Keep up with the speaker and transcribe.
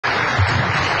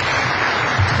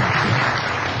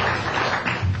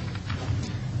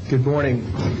Good morning.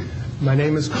 My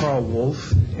name is Karl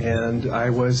Wolf, and I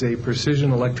was a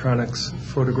precision electronics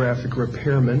photographic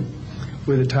repairman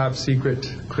with a top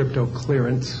secret crypto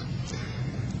clearance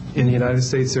in the United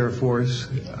States Air Force.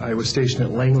 I was stationed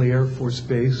at Langley Air Force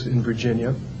Base in Virginia.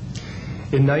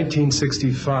 In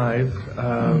 1965,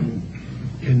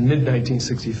 in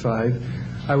mid-1965,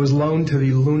 I was loaned to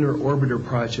the Lunar Orbiter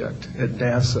Project at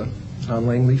NASA on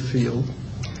Langley Field.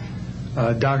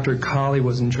 Dr. Colley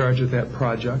was in charge of that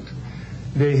project.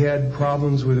 They had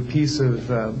problems with a piece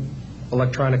of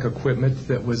electronic equipment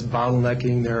that was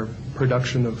bottlenecking their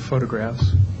production of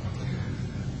photographs.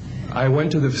 I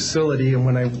went to the facility, and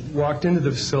when I walked into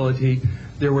the facility,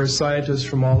 there were scientists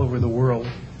from all over the world.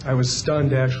 I was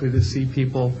stunned, actually, to see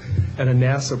people at a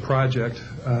NASA project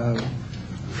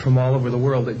from all over the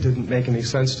world. It didn't make any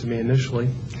sense to me initially.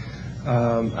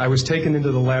 I was taken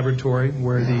into the laboratory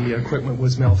where the equipment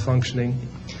was malfunctioning.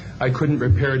 I couldn't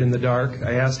repair it in the dark.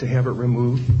 I asked to have it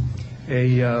removed.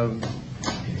 Airman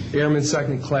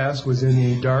second class was in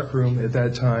the dark room at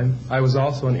that time. I was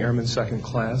also an airman second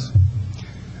class.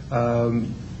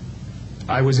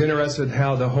 I was interested in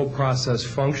how the whole process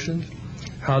functioned,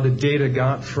 how the data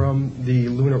got from the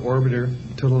lunar orbiter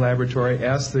to the laboratory. I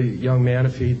asked the young man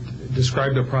if he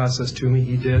described the process to me.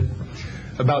 He did.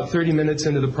 About 30 minutes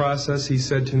into the process, he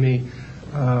said to me,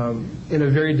 in a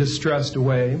very distressed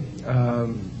way,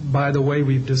 by the way,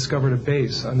 we've discovered a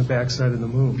base on the backside of the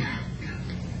moon.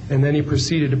 And then he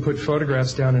proceeded to put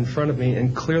photographs down in front of me,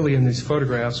 and clearly in these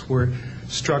photographs were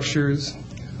structures,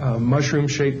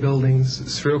 mushroom-shaped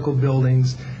buildings, spherical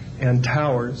buildings, and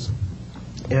towers.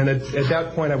 And at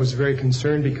that point, I was very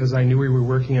concerned because I knew we were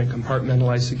working on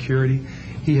compartmentalized security.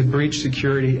 He had breached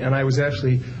security, and I was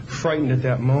actually frightened at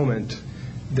that moment.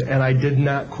 And I did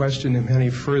not question him any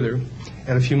further.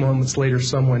 And a few moments later,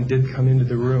 someone did come into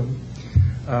the room.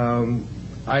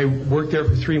 I worked there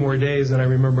for 3 more days, and I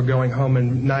remember going home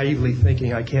and naively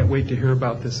thinking, I can't wait to hear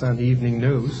about this on the evening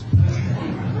news.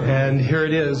 And here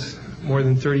it is, more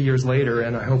than 30 years later,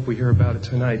 and I hope we hear about it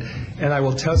tonight. And I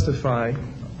will testify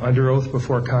under oath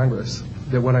before Congress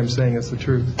that what I'm saying is the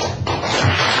truth.